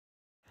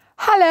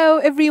Hello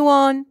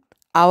everyone!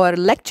 Our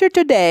lecture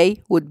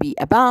today would be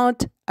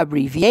about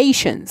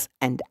abbreviations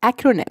and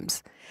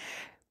acronyms.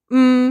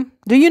 Do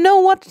you know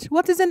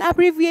what is an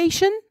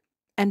abbreviation?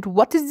 And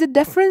what is the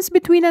difference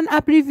between an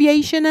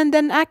abbreviation and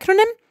an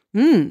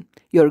acronym?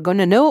 You're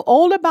gonna know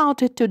all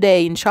about it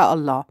today,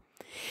 inshallah.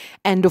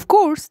 And of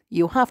course,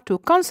 you have to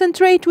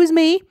concentrate with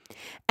me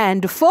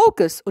and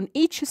focus on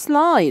each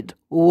slide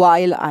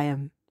while I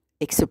am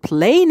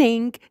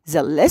explaining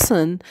the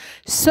lesson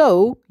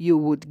so you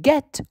would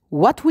get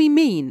what we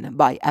mean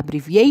by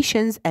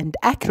abbreviations and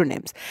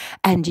acronyms.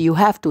 And you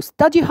have to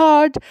study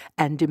hard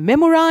and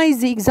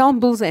memorize the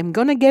examples I'm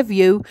gonna give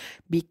you,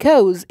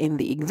 because in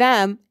the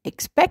exam,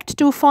 expect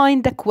to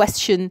find a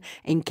question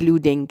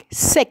including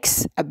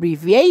 6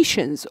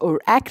 abbreviations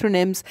or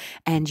acronyms,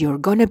 and you're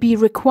gonna be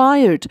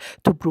required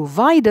to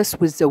provide us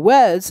with the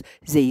words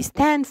they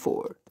stand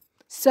for.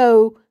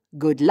 So,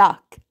 good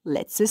luck.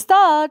 Let's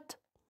start.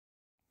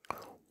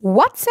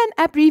 What's an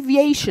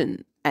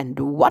abbreviation and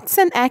what's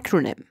an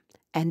acronym,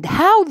 and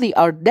how they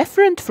are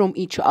different from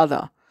each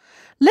other?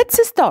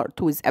 Let's start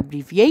with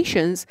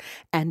abbreviations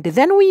and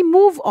then we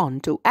move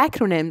on to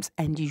acronyms,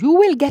 and you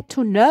will get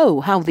to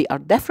know how they are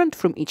different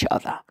from each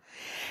other.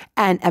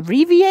 An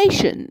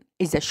abbreviation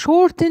is a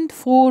shortened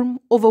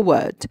form of a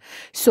word.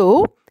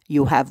 So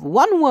you have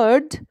one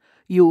word,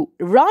 you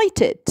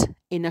write it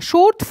in a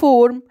short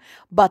form,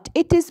 but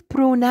it is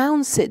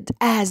pronounced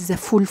as the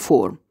full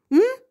form.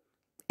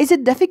 Is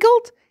it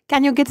difficult?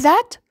 Can you get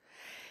that?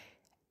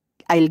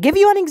 I'll give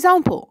you an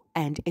example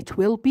and it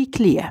will be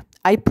clear,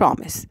 I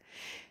promise.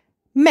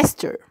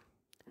 Mr.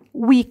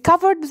 We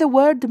covered the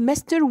word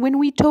Mr. when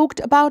we talked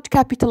about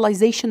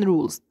capitalization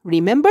rules.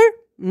 Remember?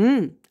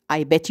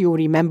 I bet you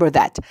remember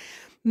that.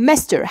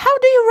 Mr. How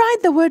do you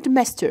write the word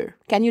Mr?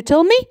 Can you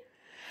tell me?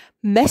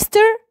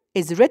 Mr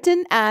is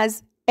written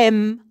as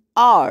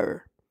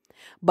M-R,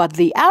 but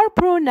they are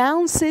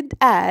pronounced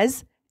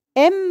as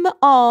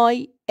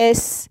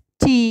M-I-S-T-E-R,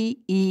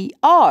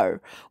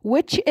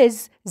 which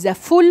is the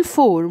full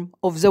form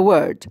of the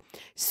word.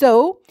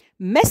 So,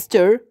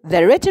 Mr,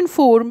 the written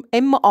form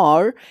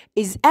MR,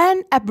 is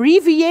an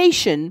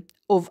abbreviation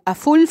of a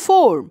full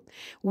form.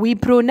 We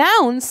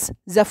pronounce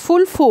the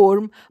full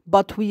form,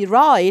 but we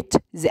write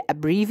the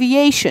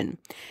abbreviation.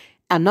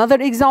 Another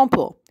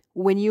example,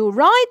 when you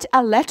write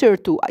a letter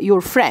to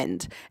your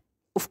friend,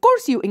 of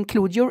course you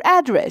include your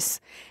address.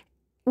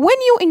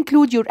 When you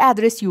include your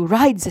address, you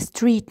write the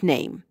street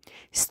name.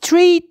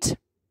 Street,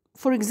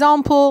 for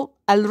example,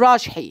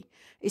 Al-Rajhi.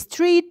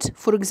 Street,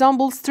 for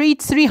example, Street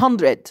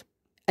 300.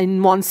 In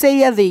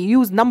Monseya, they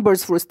use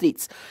numbers for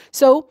streets.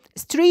 So,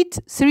 Street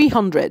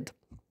 300.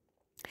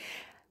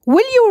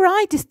 Will you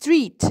write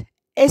street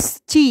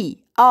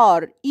S-T-R-E-E-T?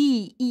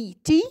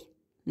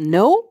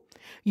 No.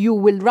 You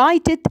will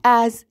write it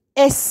as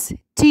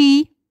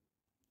S-T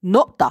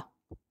nota,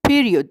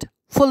 period,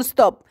 full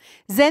stop.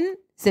 Then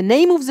the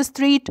name of the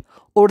street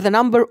or the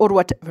number or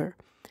whatever.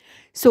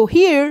 So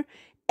here,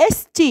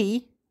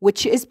 ST,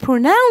 which is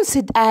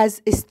pronounced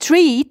as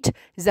street,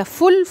 the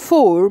full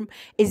form,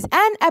 is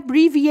an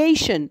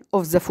abbreviation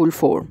of the full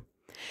form.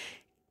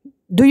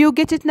 Do you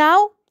get it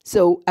now?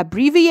 So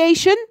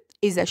abbreviation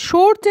is a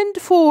shortened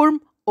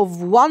form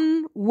of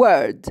one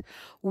word.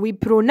 We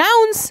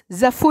pronounce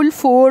the full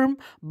form,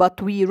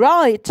 but we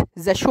write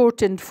the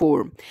shortened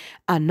form.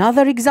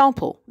 Another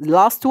example,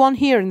 last one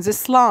here in this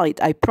slide,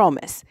 I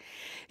promise.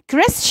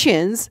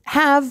 Christians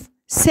have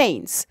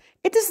saints.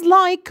 It is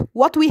like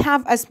what we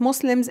have as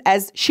Muslims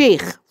as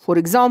Sheikh, for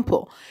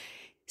example.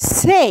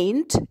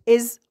 Saint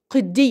is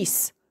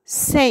Qudis,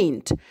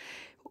 saint.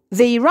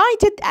 They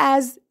write it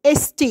as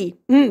ST.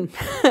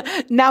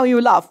 Now you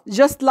laugh,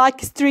 just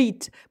like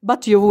street,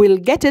 but you will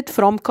get it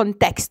from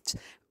context.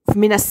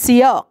 من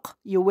السياق,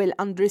 you will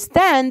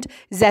understand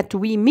that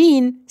we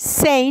mean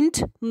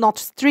saint, not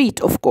street,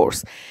 of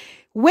course.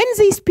 When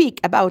they speak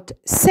about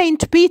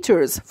Saint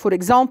Peter's, for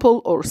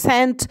example, or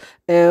Saint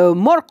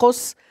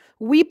Marcos,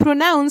 we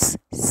pronounce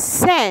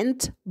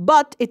Saint,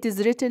 but it is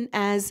written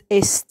as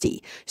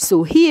ST.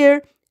 So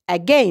here,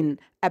 again,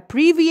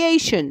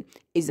 abbreviation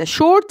is a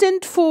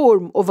shortened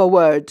form of a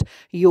word.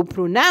 You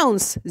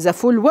pronounce the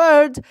full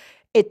word,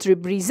 it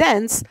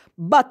represents,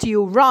 but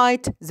you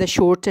write the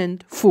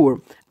shortened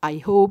form. I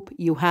hope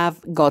you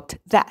have got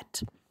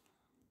that.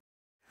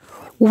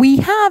 We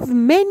have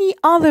many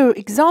other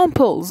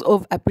examples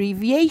of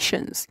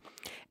abbreviations.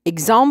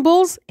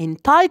 Examples in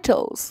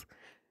titles.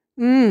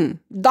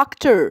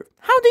 Doctor.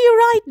 How do you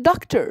write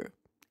doctor?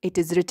 It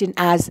is written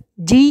as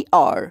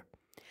DR.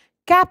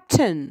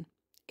 Captain.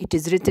 It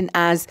is written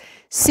as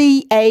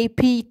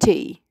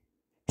CAPT.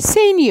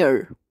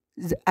 Senior.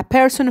 A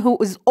person who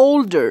is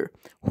older,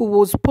 who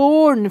was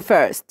born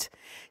first.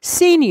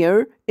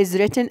 Senior is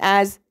written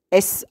as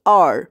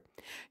SR.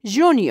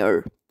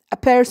 Junior. A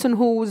person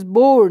who was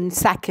born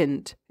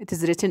second. It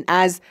is written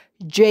as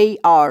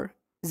JR.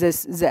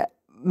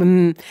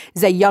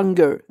 The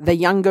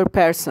younger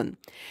person.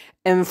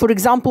 For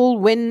example,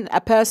 when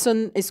a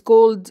person is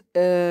called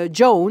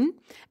Joan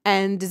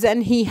and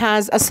then he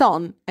has a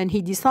son and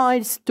he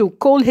decides to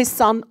call his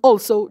son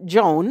also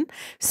John.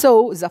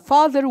 So the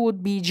father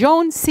would be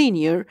John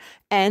Senior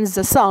and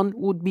the son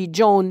would be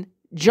John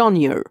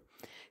Junior.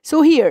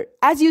 So here,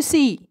 as you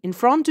see in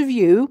front of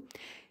you,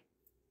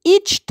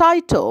 each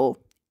title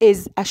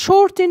is a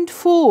shortened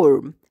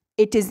form.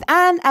 It is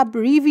an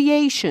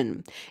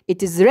abbreviation.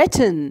 It is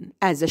written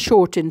as a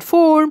shortened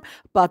form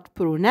but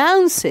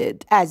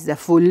pronounced as the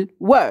full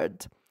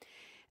word.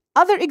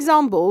 Other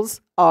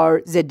examples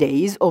are the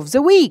days of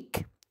the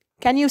week.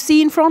 Can you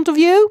see in front of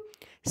you?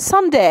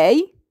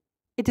 Sunday,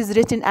 it is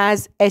written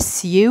as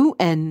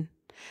S-U-N.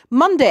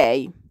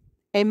 Monday,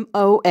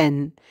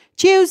 M-O-N.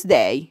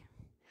 Tuesday,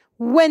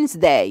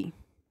 Wednesday.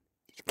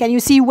 Can you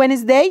see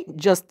Wednesday?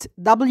 Just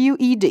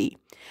W-E-D.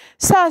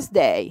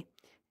 Thursday,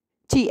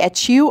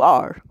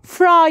 T-H-U-R.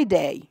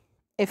 Friday,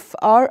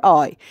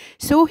 F-R-I.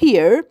 So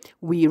here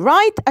we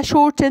write a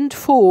shortened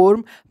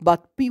form,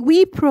 but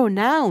we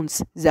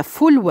pronounce the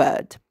full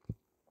word.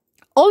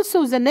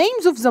 Also, the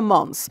names of the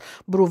months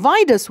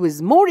provide us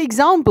with more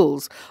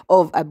examples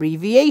of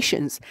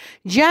abbreviations.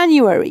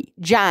 January,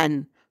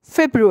 Jan.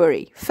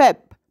 February, Feb.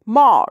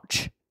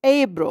 March,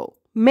 April.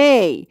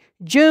 May,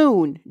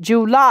 June,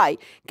 July.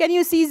 Can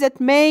you see that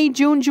May,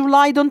 June,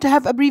 July don't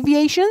have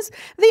abbreviations?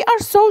 They are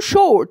so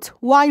short.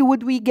 Why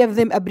would we give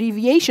them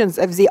abbreviations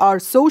if they are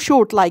so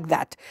short like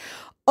that?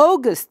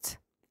 August,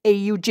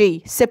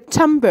 AUG.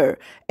 September,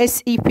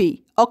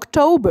 SEP.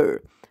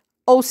 October,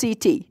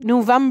 OCT.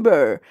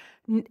 November,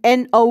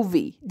 NOV.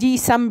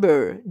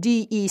 December,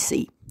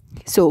 DEC.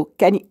 So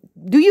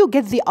do you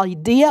get the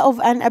idea of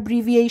an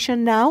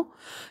abbreviation now?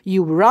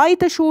 You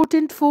write a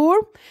shortened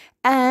form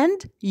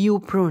and you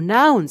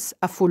pronounce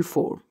a full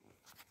form.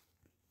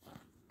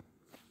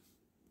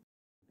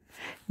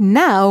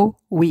 Now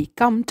we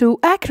come to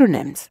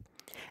acronyms.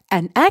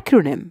 An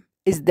acronym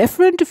is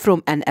different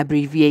from an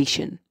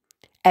abbreviation.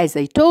 As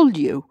I told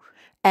you,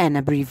 an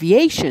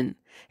abbreviation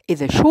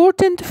is a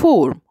shortened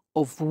form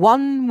of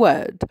one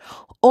word,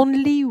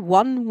 only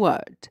one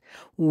word,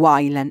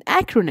 while an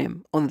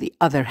acronym, on the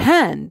other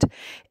hand,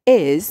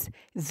 is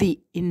the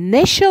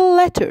initial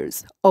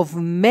letters of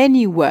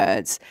many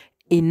words.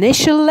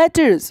 Initial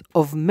letters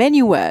of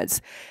many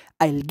words.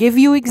 I'll give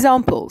you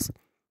examples.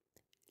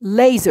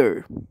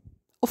 Laser.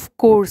 Of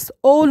course,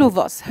 all of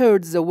us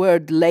heard the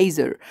word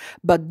laser,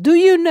 but do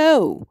you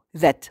know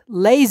that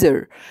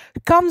laser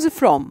comes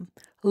from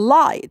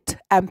light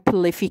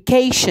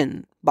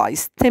amplification by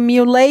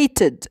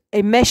stimulated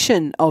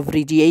emission of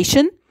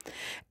radiation?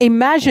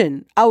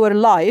 Imagine our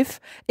life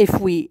if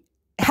we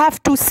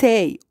have to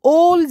say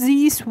all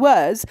these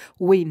words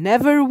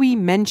whenever we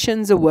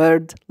mention the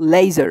word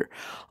laser.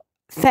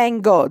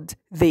 Thank God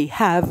they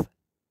have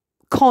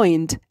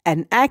coined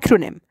an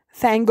acronym.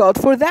 Thank God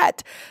for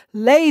that.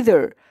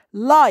 Laser,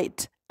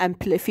 light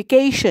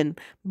amplification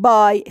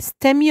by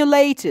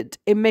stimulated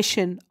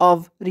emission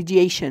of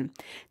radiation.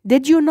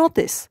 Did you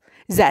notice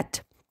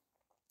that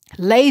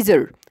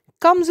laser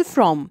comes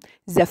from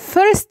the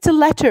first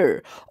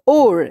letter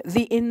or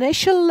the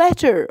initial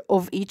letter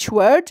of each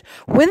word?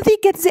 When they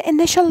get the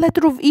initial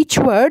letter of each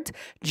word,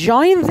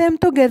 join them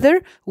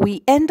together,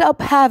 we end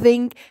up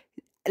having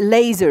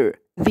laser,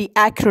 the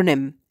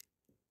acronym.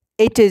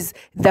 It is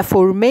the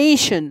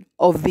formation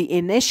of the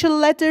initial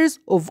letters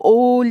of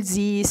all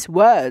these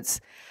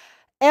words.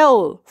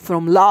 L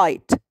from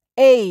light,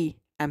 A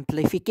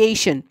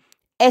amplification,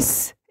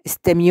 S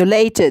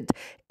stimulated,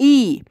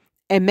 E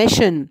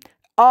emission,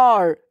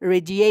 R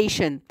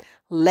radiation,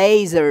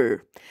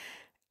 laser.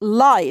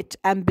 Light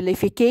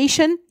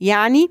amplification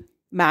يعني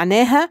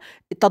معناها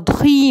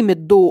تضخيم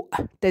الضوء،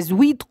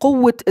 تزويد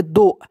قوة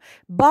الضوء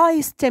by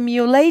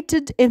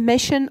stimulated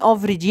emission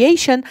of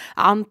radiation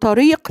عن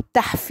طريق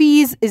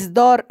تحفيز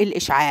إصدار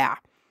الإشعاع.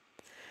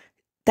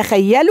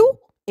 تخيلوا,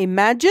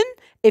 imagine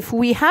if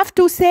we have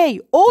to say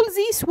all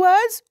these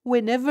words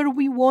whenever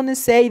we want to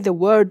say the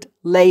word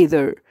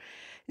laser.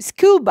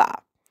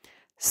 Scuba,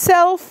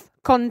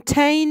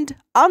 self-contained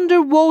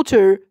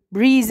underwater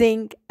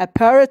breathing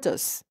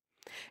apparatus.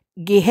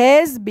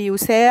 جهاز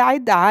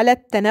بيساعد على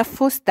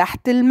التنفس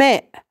تحت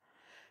الماء.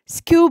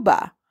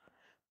 Scuba.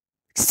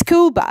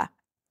 Scuba.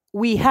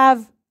 We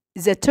have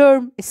the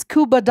term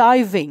scuba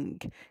diving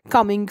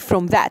coming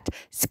from that.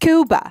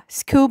 Scuba.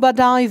 Scuba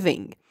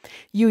diving.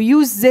 You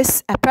use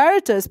this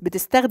apparatus,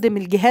 بتستخدم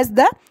الجهاز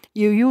ده.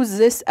 You use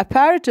this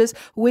apparatus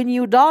when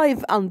you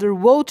dive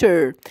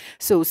underwater.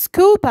 So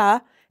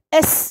scuba,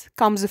 S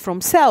comes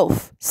from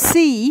self.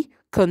 C,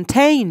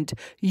 contained.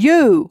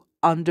 U,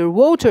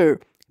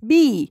 underwater.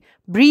 B,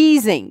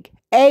 breathing.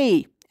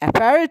 A,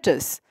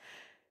 apparatus.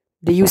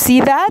 Do you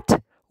see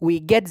that? We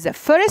get the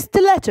first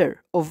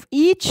letter of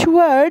each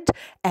word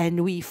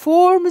and we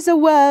form the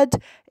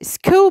word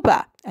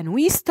scuba. And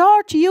we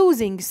start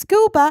using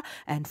scuba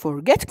and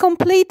forget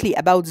completely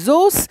about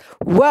those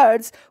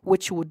words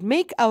which would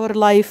make our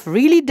life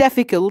really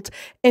difficult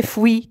if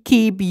we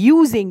keep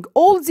using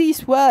all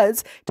these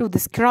words to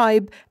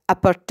describe a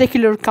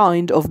particular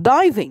kind of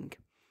diving.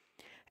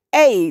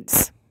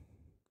 AIDS.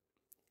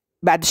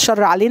 بعد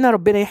الشر علينا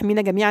ربنا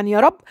يحمينا جميعا يا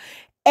رب.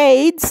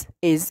 AIDS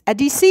is a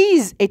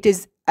disease. It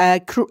is a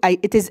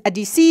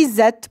disease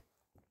that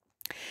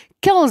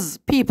kills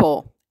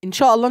people. إن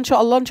شاء الله إن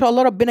شاء الله إن شاء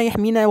الله ربنا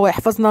يحمينا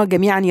ويحفظنا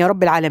جميعا يا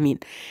رب العالمين.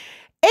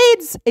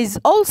 AIDS is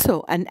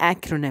also an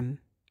acronym.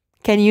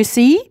 Can you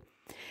see?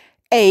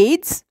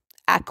 AIDS,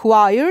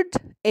 acquired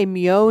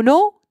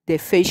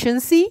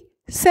immunodeficiency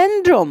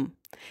syndrome.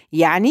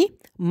 يعني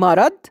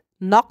مرض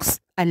نقص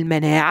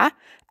المناعة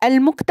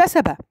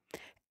المكتسبة.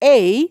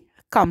 A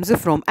comes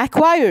from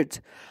acquired.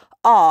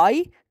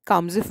 I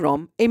comes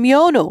from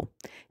immuno.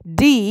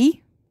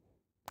 D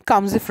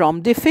comes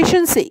from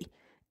deficiency.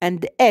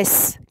 And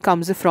S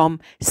comes from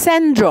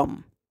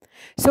syndrome.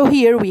 So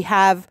here we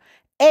have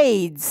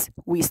AIDS.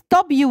 We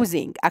stop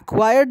using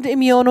acquired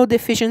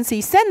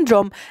immunodeficiency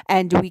syndrome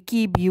and we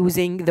keep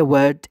using the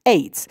word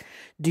AIDS.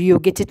 Do you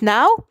get it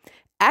now?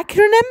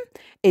 Acronym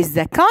is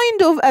the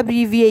kind of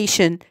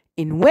abbreviation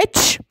in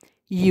which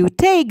you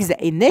take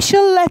the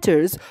initial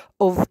letters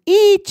of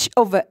each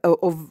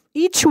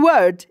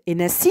word in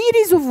a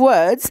series of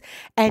words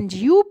and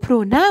you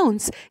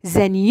pronounce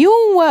the new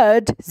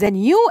word, the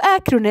new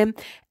acronym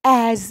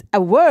as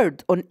a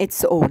word on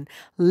its own.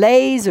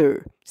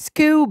 Laser,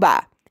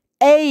 scuba,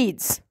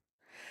 AIDS.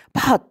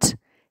 But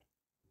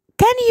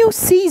can you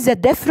see the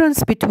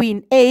difference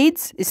between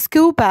AIDS,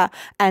 scuba,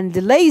 and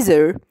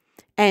laser?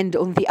 And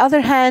on the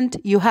other hand,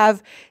 you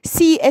have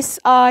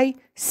CSI,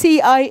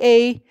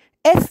 CIA,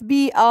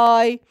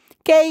 FBI,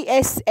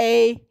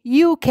 KSA,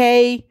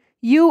 UK,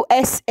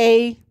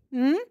 USA.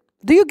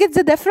 Do you get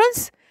the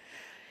difference?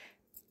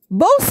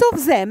 Both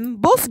of them,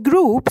 both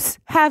groups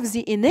have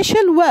the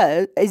initial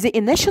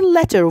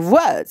letter of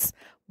words,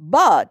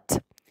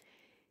 but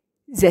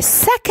the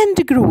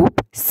second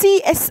group,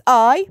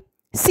 CSI,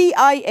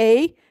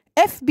 CIA,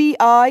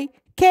 FBI,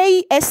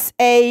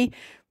 KSA,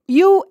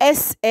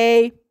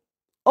 USA,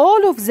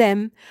 all of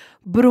them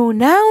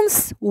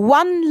pronounce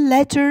one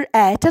letter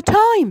at a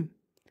time.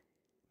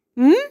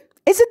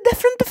 Is it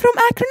different from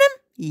acronym?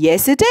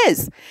 Yes, it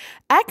is.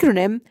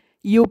 Acronym,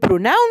 you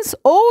pronounce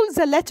all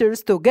the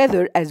letters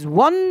together as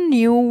one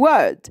new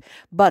word.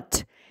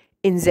 But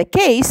in the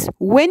case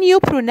when you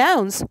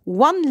pronounce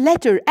one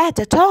letter at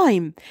a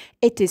time,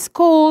 it is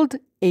called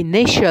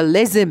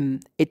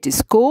initialism. It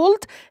is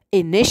called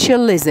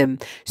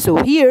initialism. So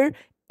here,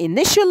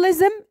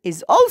 initialism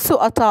is also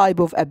a type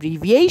of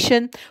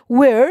abbreviation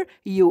where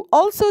you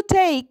also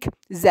take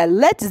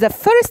the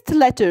first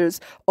letters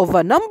of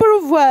a number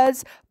of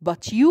words,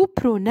 but you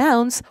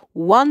pronounce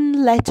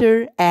one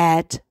letter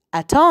at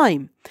a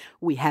time.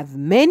 We have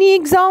many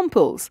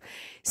examples.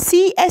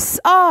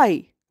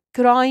 CSI,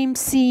 crime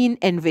scene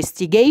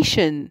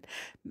investigation.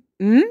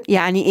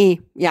 يعني إيه؟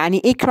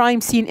 يعني إيه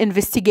crime scene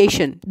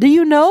investigation? Do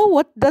you know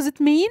what does it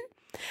mean?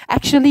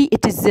 Actually,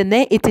 it is the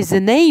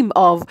name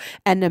of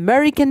an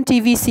American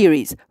TV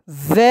series,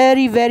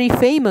 very very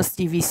famous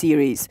TV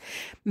series.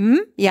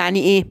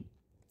 يعني إيه؟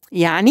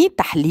 يعني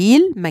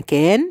تحليل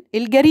مكان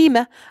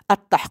الجريمة،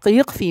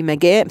 التحقيق في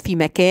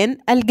مكان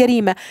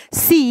الجريمة.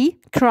 C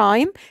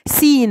crime,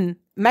 scene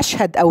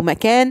مشهد أو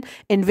مكان،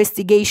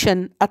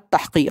 investigation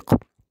التحقيق.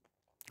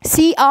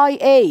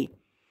 CIA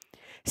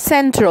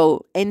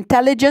Central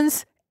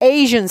Intelligence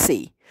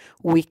Agency،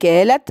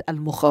 وكالة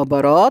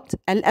المخابرات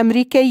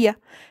الأمريكية.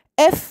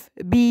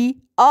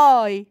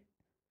 FBI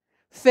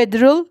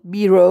Federal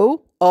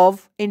Bureau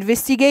of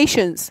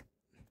Investigations.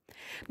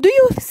 Do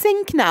you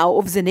think now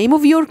of the name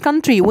of your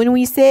country when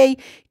we say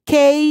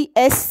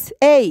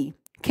KSA,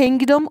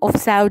 Kingdom of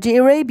Saudi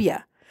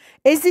Arabia?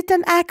 Is it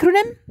an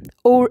acronym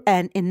or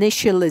an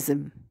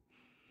initialism?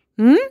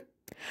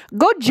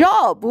 Good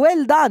job,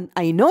 well done.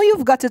 I know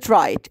you've got it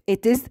right.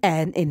 It is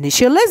an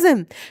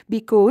initialism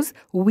because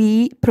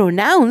we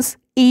pronounce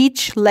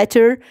each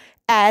letter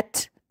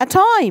at a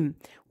time.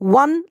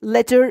 One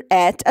letter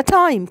at a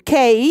time.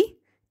 K,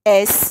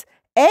 S,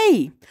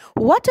 A.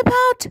 What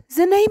about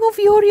the name of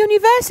your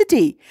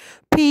university?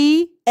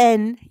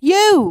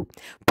 PNU,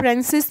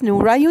 Princess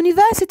Noura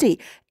University.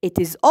 It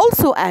is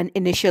also an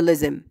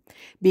initialism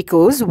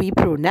because we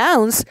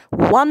pronounce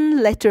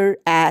one letter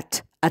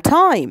at a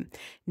time.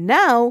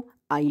 Now,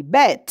 I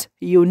bet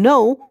you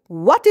know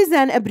what is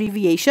an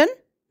abbreviation.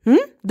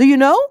 Do you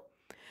know?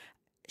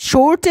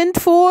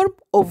 Shortened form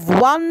of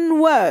one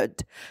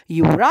word.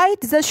 You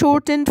write the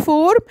shortened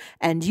form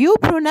and you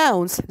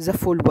pronounce the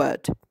full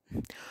word.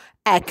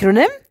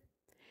 Acronym,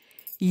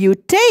 you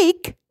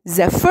take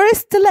the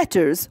first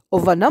letters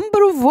of a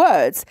number of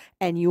words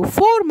and you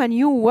form a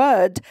new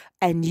word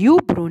and you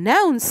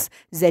pronounce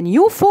the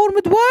new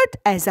formed word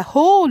as a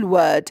whole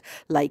word,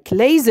 like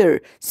laser,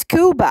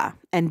 scuba,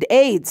 and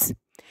AIDS.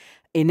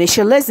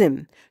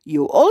 Initialism,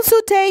 you also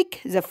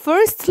take the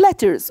first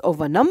letters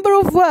of a number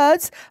of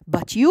words,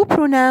 but you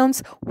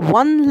pronounce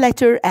one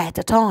letter at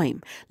a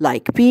time,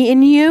 like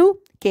PNU,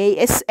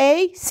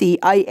 KSA,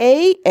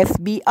 CIA,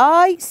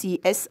 FBI,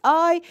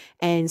 CSI,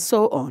 and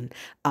so on.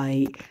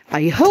 I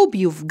hope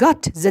you've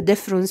got the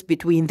difference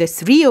between the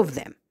three of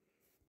them.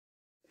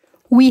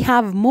 We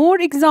have more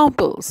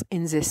examples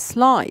in this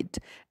slide.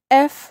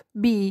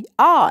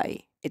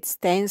 FBI, it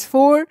stands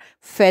for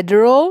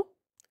Federal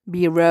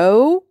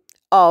Bureau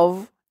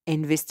of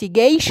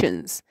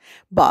Investigations,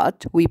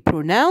 but we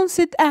pronounce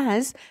it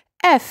as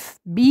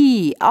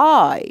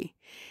FBI.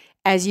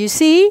 As you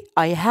see,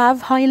 I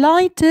have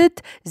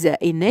highlighted the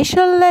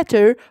initial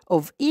letter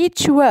of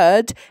each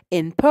word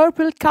in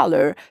purple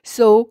color,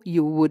 so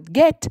you would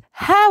get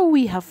how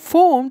we have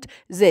formed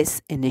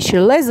this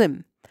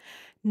initialism.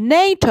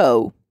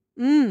 NATO.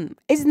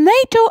 Is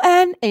NATO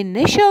an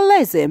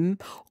initialism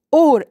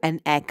or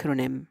an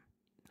acronym?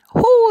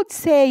 Who would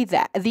say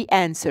that the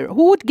answer?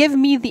 Who would give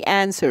me the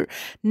answer?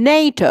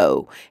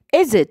 NATO.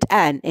 Is it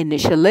an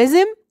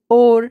initialism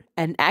or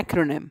an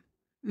acronym?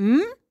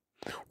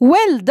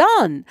 Well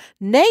done.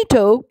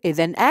 NATO is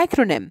an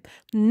acronym,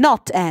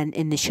 not an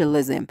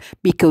initialism,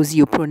 because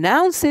you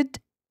pronounce it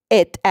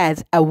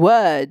as a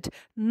word,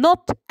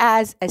 not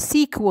as a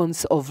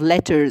sequence of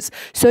letters.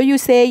 So you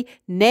say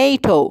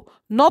NATO,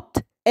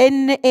 not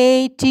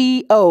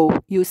NATO.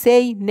 You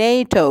say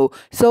NATO.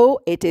 So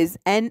it is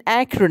an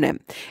acronym.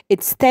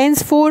 It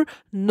stands for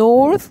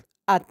North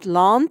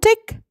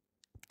Atlantic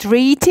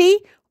Treaty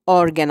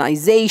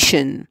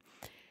Organization.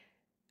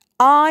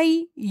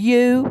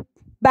 IUPAC.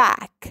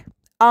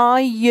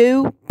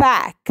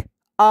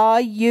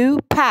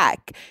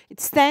 It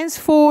stands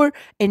for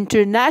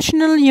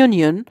International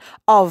Union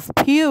of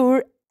Pure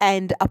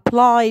and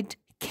Applied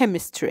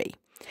Chemistry.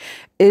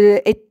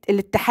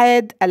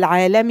 الاتحاد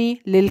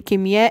العالمي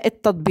للكيمياء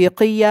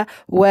التطبيقية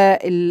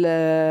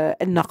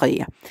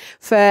والنقية.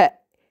 فهنا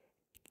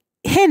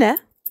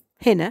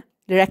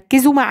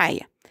ركزوا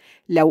معايا،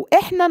 لو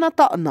احنا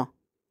نطقنا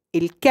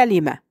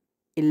الكلمة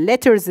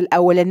الليترز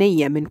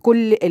الأولانية من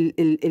كل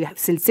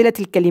سلسلة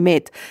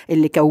الكلمات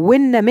اللي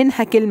كونا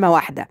منها كلمة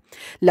واحدة،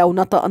 لو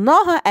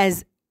نطقناها as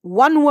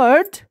one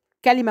word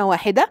كلمة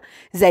واحدة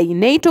زي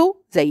ناتو،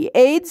 زي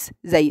ايدز،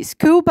 زي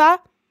سكوبا،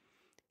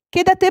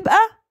 كده تبقى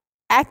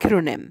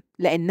acronym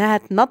لأنها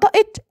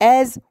اتنطقت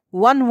as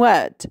one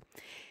word.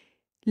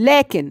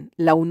 لكن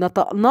لو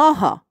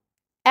نطقناها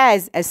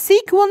as a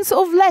sequence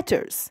of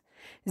letters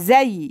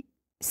زي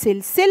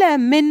سلسلة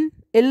من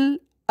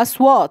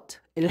الأصوات،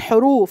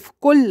 الحروف،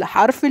 كل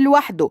حرف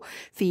لوحده،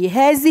 في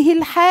هذه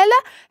الحالة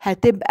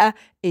هتبقى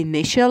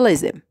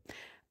initialism.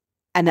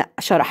 أنا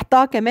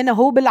شرحتها كمان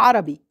أهو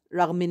بالعربي،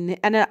 رغم ان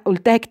انا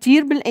قلتها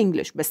كتير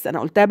بالانجلش، بس انا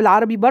قلتها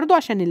بالعربي برضو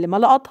عشان اللي ما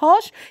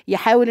لقطهاش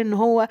يحاول ان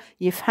هو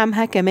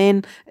يفهمها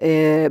كمان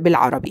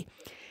بالعربي.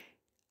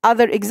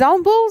 Other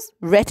examples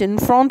written in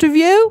front of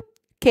you: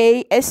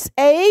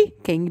 KSA,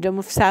 Kingdom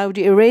of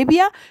Saudi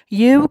Arabia;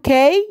 UK,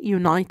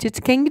 United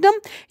Kingdom;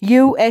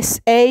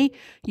 USA,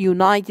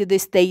 United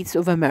States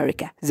of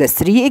America. The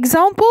three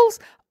examples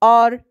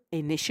are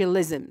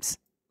initialisms.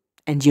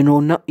 And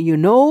you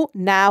know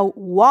now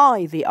why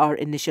they are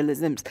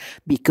initialisms,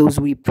 because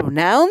we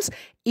pronounce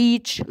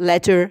each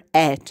letter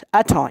at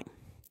a time.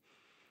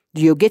 Do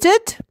you get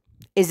it?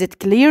 Is it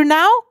clear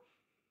now?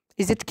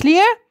 Is it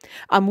clear?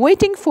 I'm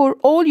waiting for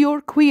all your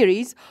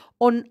queries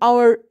on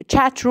our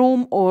chat room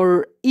or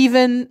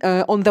even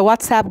on the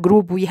WhatsApp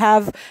group we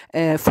have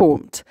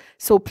formed.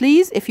 So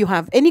please, if you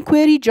have any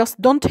query, just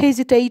don't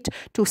hesitate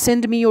to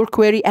send me your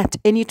query at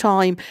any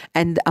time,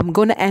 and I'm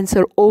gonna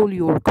answer all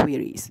your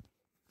queries.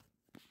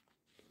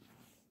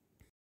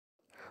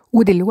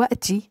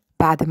 ودلوقتي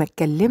بعد ما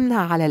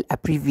اتكلمنا على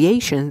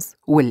الابريفيشنز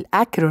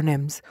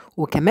والاكرونيمز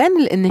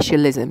وكمان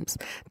الانيشاليزمز،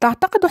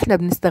 تعتقدوا احنا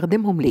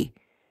بنستخدمهم ليه؟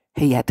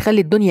 هي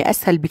هتخلي الدنيا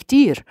اسهل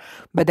بكتير.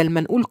 بدل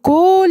ما نقول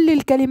كل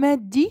الكلمات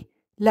دي،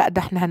 لا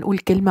ده احنا هنقول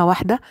كلمة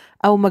واحدة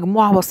او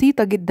مجموعة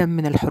بسيطة جدا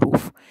من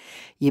الحروف.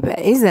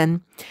 يبقى اذن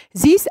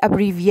these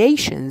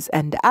abbreviations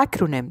and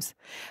acronyms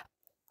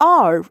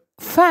are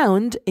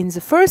found in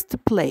the first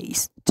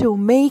place to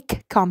make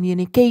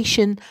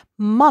communication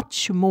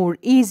much more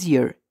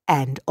easier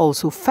and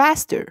also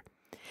faster.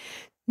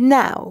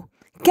 Now,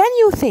 can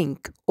you think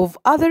of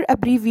other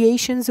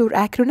abbreviations or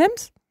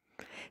acronyms?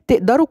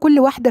 تقدروا كل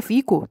واحدة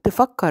فيكم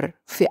تفكر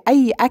في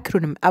أي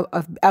acronym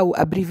أو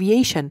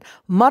abbreviation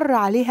مر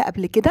عليها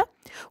قبل كده؟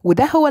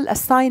 وده هو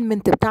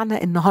الأساينمنت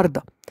بتاعنا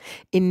النهاردة،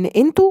 إن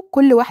أنتوا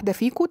كل واحدة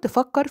فيكم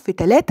تفكر في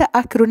 3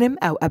 acronym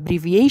أو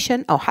abbreviation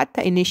أو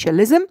حتى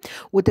initialism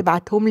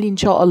وتبعتهم لي إن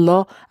شاء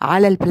الله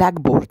على البلاك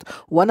بورد،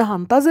 وأنا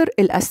هنتظر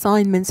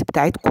الأساينمنتس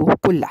بتاعتكم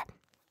كلها.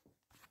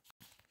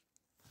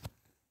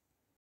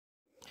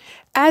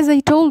 As I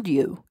told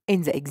you,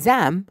 in the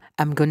exam,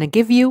 I'm going to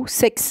give you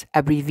 6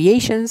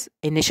 abbreviations,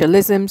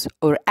 initialisms,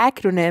 or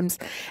acronyms,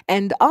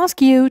 and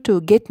ask you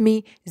to get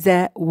me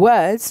the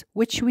words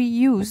which we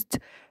used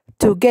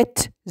to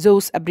get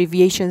those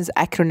abbreviations,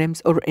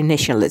 acronyms, or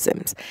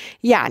initialisms.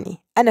 يعني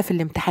أنا في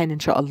الامتحان إن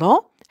شاء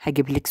الله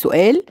هجيب لك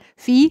سؤال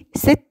فيه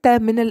 6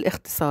 من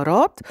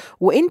الاختصارات،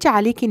 وانت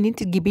عليك ان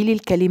انت تجيبي لي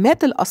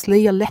الكلمات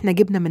الاصليه اللي احنا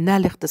جبنا منها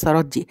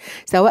الاختصارات دي،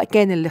 سواء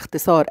كان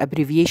الاختصار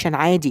abbreviation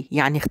عادي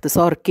يعني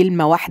اختصار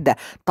كلمه واحده،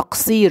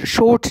 تقصير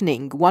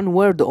shortening one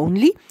word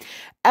only،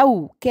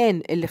 أو كان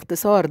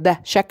الاختصار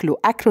ده شكله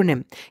acronym،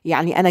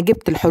 يعني أنا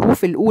جبت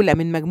الحروف الأولى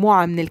من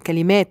مجموعة من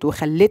الكلمات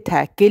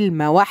وخليتها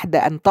كلمة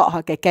واحدة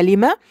أنطقها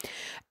ككلمة،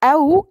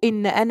 أو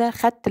إن أنا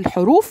خدت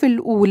الحروف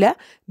الأولى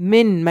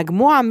من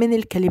مجموعة من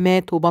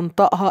الكلمات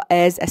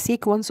وبنطقها as a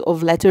sequence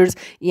of letters،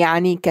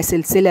 يعني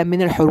كسلسلة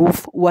من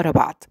الحروف ورا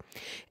بعض.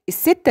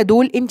 الستة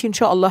دول انت إن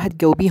شاء الله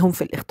هتجاوبيهم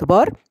في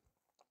الاختبار،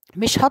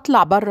 مش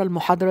هطلع بره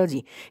المحاضرة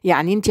دي.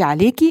 يعني انت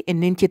عليكي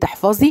ان انت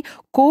تحفظي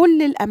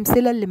كل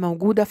الأمثلة اللي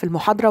موجودة في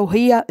المحاضرة،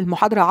 وهي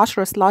المحاضرة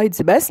 10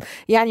 سلايدز بس،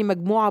 يعني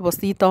مجموعة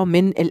بسيطة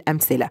من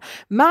الأمثلة،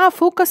 مع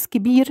فوكس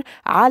كبير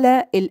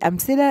على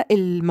الأمثلة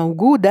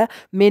الموجودة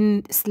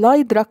من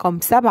سلايد رقم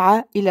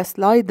 7 إلى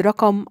سلايد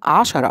رقم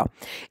 10،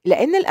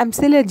 لأن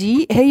الأمثلة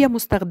دي هي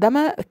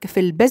مستخدمة في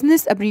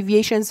البيزنس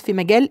abbreviations في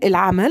مجال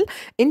العمل.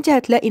 انت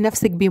هتلاقي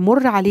نفسك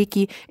بيمر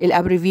عليكي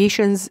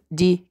الابريفيشنز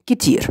دي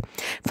كتير.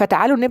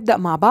 فتعالوا نبدأ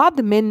مع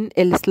بعض من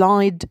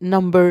السلايد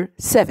نمبر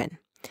 7.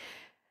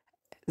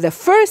 The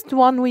first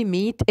one we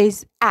meet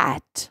is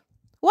at.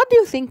 What do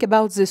you think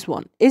about this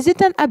one? Is it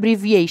an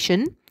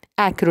abbreviation,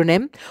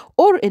 acronym,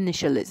 or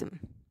initialism?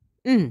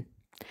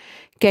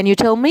 Can you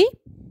tell me?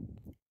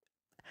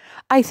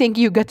 I think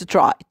you got it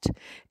right.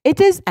 It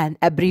is an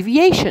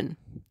abbreviation.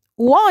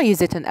 Why is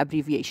it an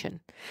abbreviation?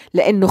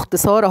 لأنه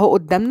اختصار اهو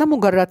قدامنا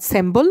مجرد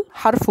symbol،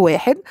 حرف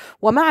واحد،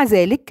 ومع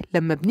ذلك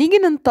لما بنيجي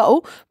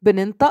ننطقه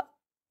بننطق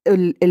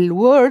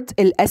الورد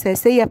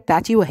الأساسية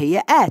بتاعتي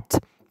وهي at.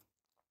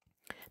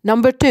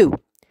 Number 2.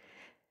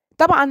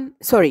 طبعا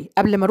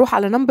قبل ما اروح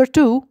على number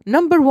 2،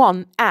 number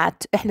 1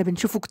 at احنا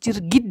بنشوفه كتير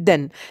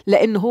جدا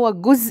لأنه هو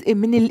جزء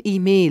من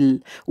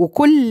الإيميل،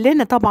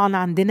 وكلنا طبعا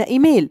عندنا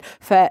إيميل،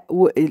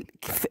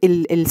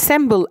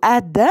 فالسيمبل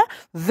at ده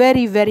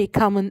very very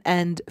common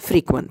and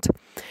frequent.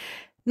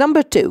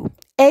 Number 2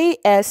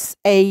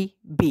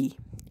 ASAP.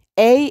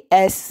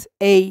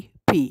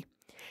 ASAP,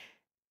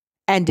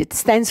 and it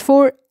stands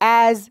for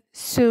as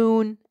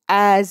soon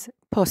as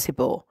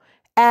possible.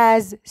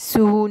 As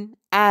soon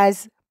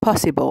as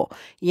possible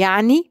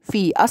يعني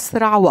في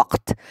أسرع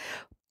وقت.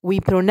 We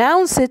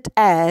pronounce it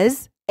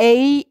as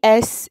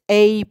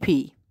ASAP.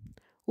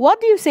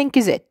 What do you think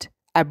is it?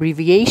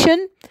 Abbreviation,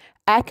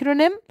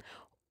 acronym,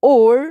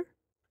 or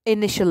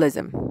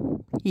initialism?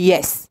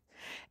 Yes,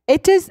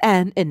 it is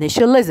an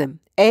initialism.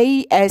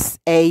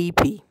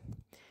 ASAP.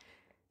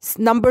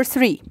 Number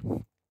 3.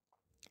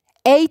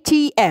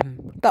 ATM.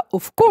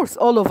 Of course,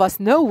 all of us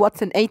know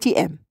what's an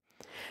ATM.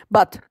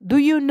 But do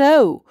you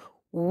know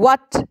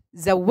what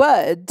the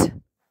word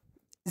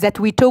that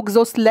we took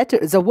those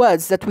letters, the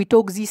words that we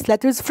took these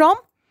letters from?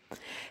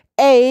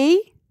 A,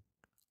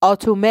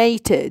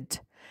 automated.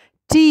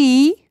 T,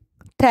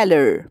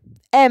 teller.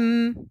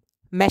 M,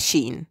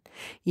 machine.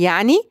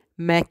 يعني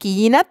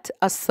ماكينة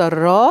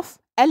الصراف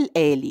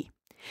الآلي.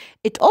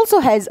 It also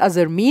has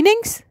other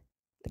meanings: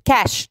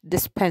 cash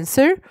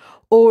dispenser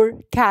or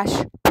cash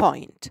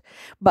point.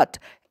 But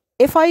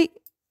if I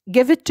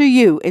give it to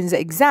you in the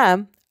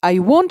exam, I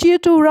want you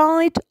to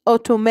write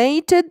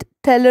automated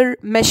teller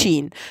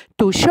machine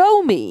to show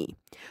me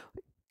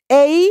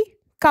A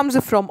comes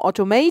from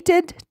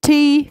automated,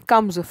 T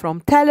comes from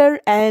teller,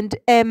 and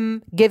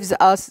M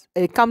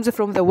comes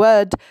from the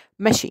word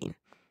machine.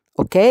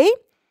 Okay?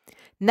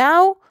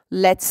 Now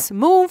let's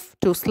move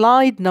to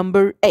slide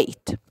number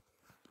 8.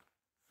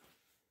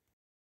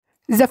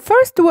 The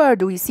first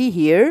word we see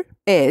here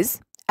is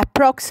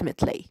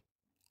approximately.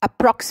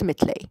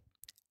 Approximately.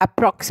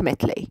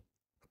 Approximately.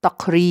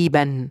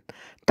 تقريبا.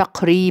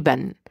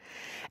 تقريبا.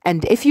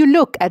 And if you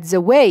look at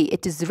the way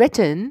it is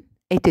written,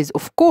 it is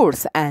of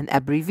course an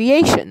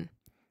abbreviation.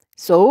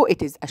 So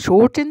it is a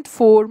shortened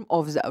form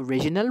of the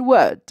original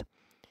word.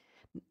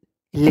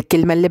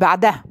 الكلمة اللي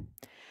بعدها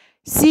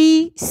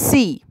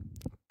CC,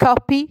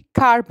 copy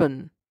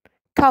carbon,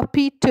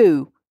 copy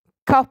to,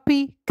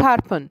 copy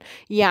carbon،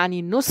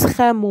 يعني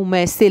نسخة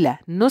مماثلة،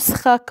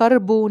 نسخة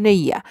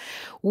كربونية.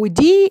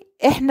 ودي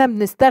احنا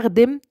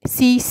بنستخدم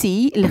CC،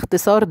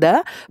 الاختصار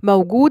ده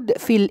موجود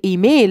في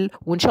الايميل،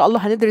 وان شاء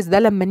الله هندرس ده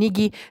لما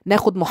نيجي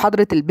ناخد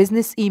محاضرة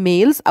البيزنس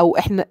ايميلز، او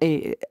احنا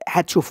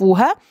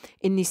هتشوفوها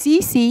ان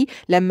CC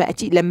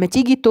لما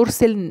تيجي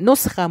ترسل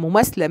نسخة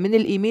مماثلة من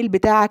الايميل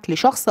بتاعك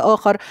لشخص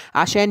اخر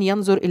عشان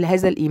ينظر الى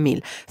هذا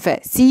الايميل،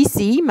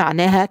 CC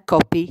معناها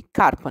copy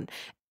carbon.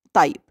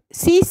 طيب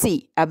CC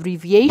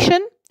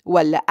abbreviation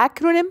ولا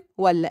acronym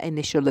ولا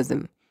initialism؟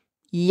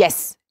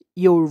 Yes,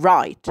 you're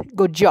right.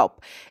 Good job.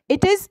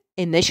 It is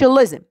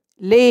initialism.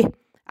 ليه؟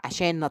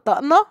 عشان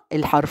نطقنا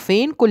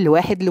الحرفين كل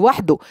واحد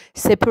لوحده.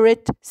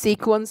 Separate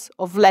sequence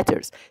of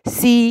letters.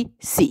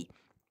 CC.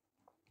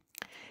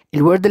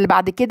 الورد اللي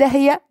بعد كده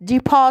هي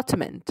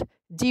department.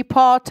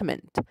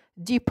 Department.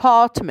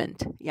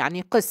 Department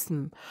يعني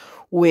قسم.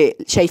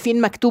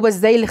 وشايفين مكتوبة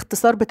ازاي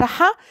الاختصار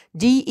بتاعها؟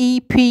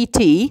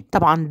 DEPT.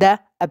 طبعا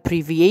ده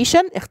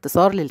abbreviation،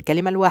 اختصار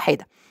للكلمة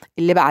الواحدة.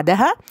 اللي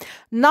بعدها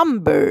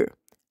number.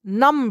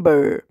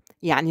 Number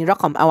يعني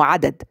رقم أو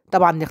عدد.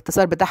 طبعا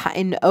الاختصار بتاعها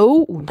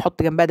NO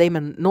ونحط جنبها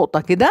دايما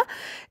نقطة كده.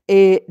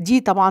 دي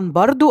طبعا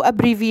برضو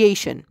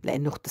abbreviation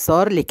لأنه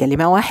اختصار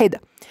لكلمة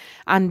واحدة.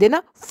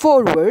 عندنا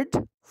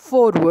forward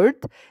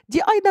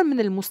دي أيضا من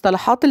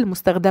المصطلحات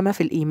المستخدمة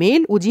في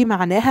الإيميل، ودي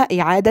معناها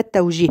إعادة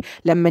توجيه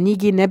لما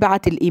نيجي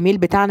نبعت الإيميل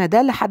بتاعنا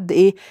ده لحد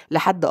إيه؟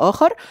 لحد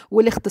آخر.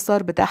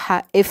 والاختصار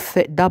بتاعها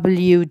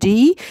FWD،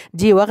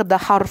 دي واخدة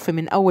حرف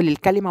من أول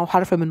الكلمة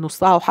وحرف من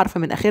نصها وحرف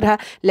من آخرها،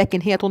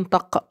 لكن هي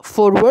تنطق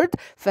forward،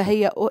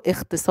 فهي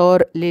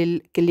اختصار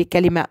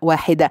لكلمة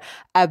واحدة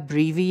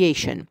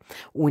abbreviation.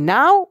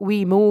 Now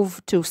we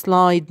move to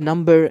slide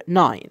number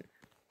 9.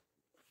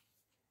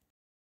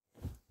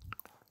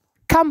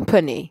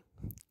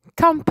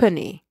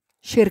 company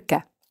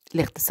شركة،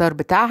 الاختصار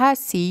بتاعها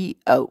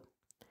CO.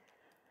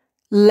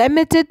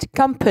 limited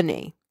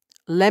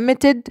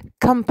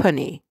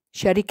company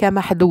شركة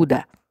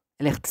محدودة،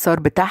 الاختصار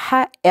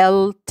بتاعها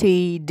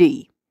LTD.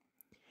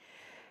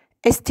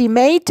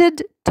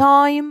 estimated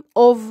time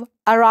of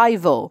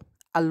arrival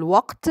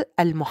الوقت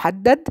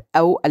المحدد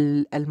أو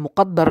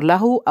المقدر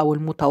له أو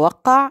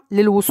المتوقع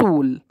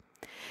للوصول.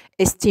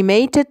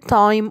 estimated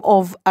time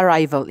of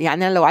arrival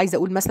يعني أنا لو عايزة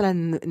أقول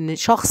مثلا إن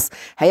شخص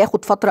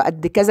هياخد فترة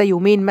قد كذا،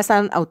 يومين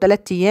مثلا أو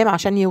 3 أيام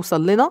عشان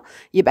يوصل لنا،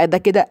 يبقى ده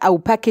كده. أو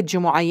باكج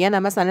معينة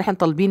مثلا إحنا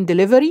طالبين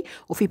delivery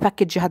وفي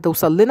باكج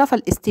هتوصل لنا،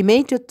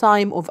 فالاستيميتد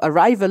time of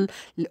arrival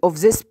of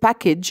this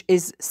package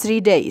is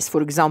 3 days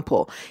for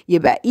example.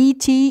 يبقى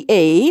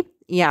ETA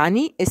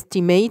يعني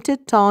estimated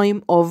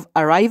time of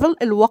arrival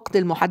الوقت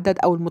المحدد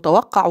أو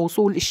المتوقع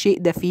وصول الشيء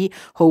ده فيه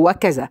هو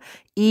كذا.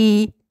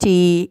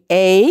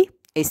 ETA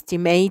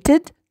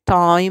estimated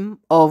time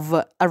of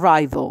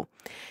arrival.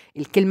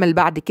 الكلمة اللي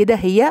بعد كده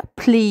هي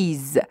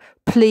please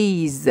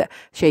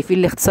شايفين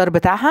الاختصار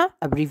بتاعها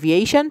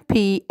abbreviation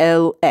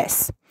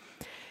PLS.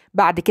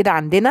 بعد كده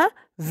عندنا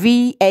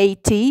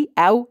VAT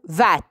أو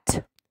VAT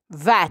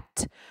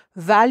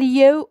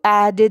value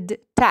added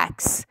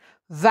tax.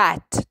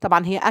 VAT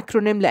طبعا هي acronym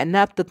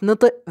لأنها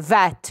بتتنطق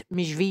VAT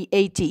مش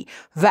VAT.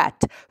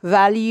 VAT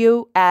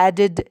value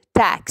added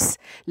tax.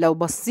 لو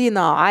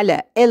بصينا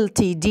على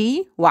LTD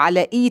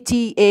وعلى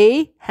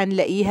ETA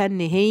هنلاقيها إن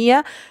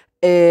هي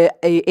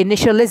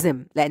initialism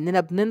لأننا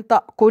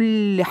بننطق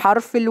كل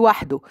حرف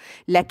لوحده،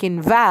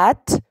 لكن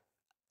VAT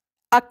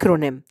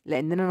acronym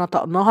لأننا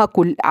نطقناها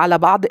على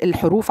بعض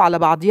الحروف على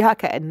بعضها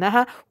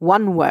كأنها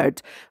one word.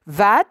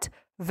 VAT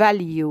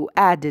value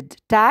added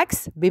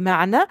tax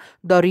بمعنى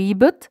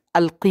ضريبة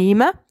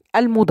القيمة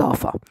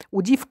المضافة،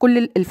 ودي في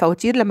كل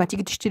الفواتير لما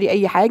تيجي تشتري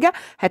أي حاجة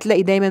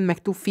هتلاقي دايما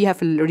مكتوب فيها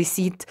في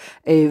الريسيت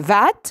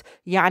VAT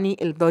يعني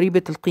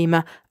ضريبة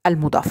القيمة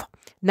المضافة.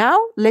 Now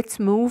let's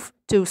move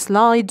to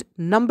slide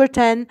number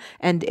 10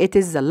 and it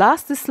is the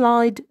last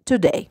slide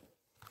today.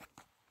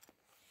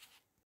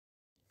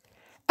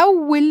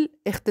 أول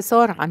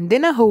اختصار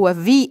عندنا هو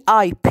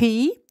VIP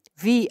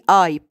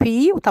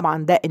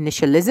وطبعا ده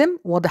initialism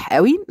واضح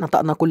قوي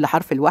نطقنا كل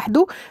حرف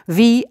لوحده.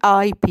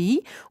 VIP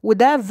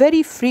وده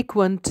very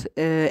frequent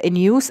in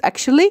use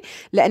actually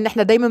لأن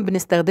احنا دايما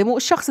بنستخدمه.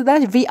 الشخص ده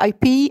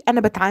VIP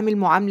أنا بتعامل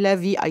معاملة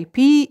VIP،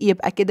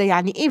 يبقى كده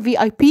يعني إيه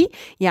VIP؟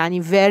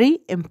 يعني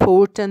very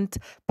important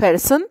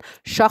person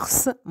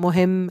شخص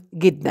مهم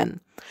جدا.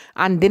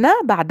 عندنا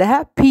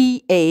بعدها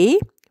PA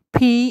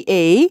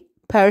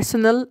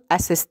personal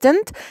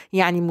assistant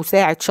يعني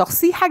مساعد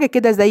شخصي، حاجة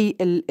كده زي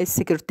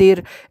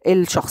السكرتير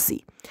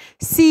الشخصي.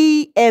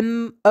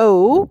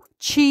 CMO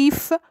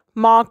chief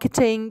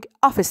marketing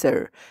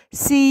officer.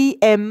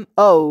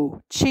 CMO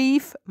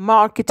chief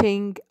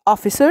marketing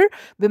officer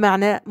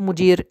بمعنى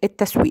مدير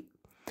التسويق.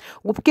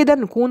 وبكده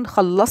نكون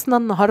خلصنا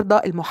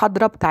النهاردة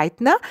المحاضرة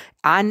بتاعتنا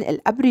عن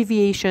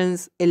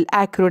الابريفيشنز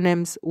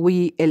الأكرونيمز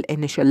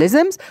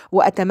والانيشاليزمز،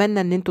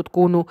 وأتمنى أن انتوا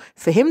تكونوا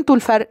فهمتوا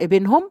الفرق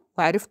بينهم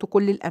وعرفتوا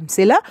كل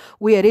الأمثلة.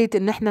 ويا ريت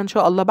ان احنا ان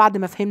شاء الله بعد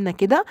ما فهمنا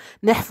كده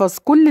نحفظ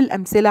كل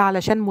الأمثلة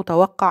علشان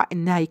متوقع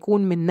انها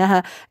يكون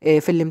منها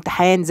في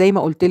الامتحان زي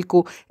ما قلت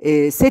لكم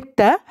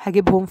 6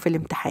 هجيبهم في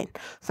الامتحان،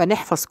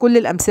 فنحفظ كل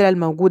الأمثلة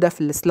الموجودة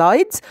في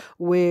السلايدز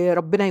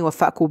وربنا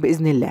يوفقكم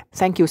بإذن الله.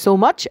 Thank you so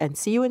much and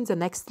see you in the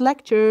next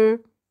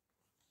lecture.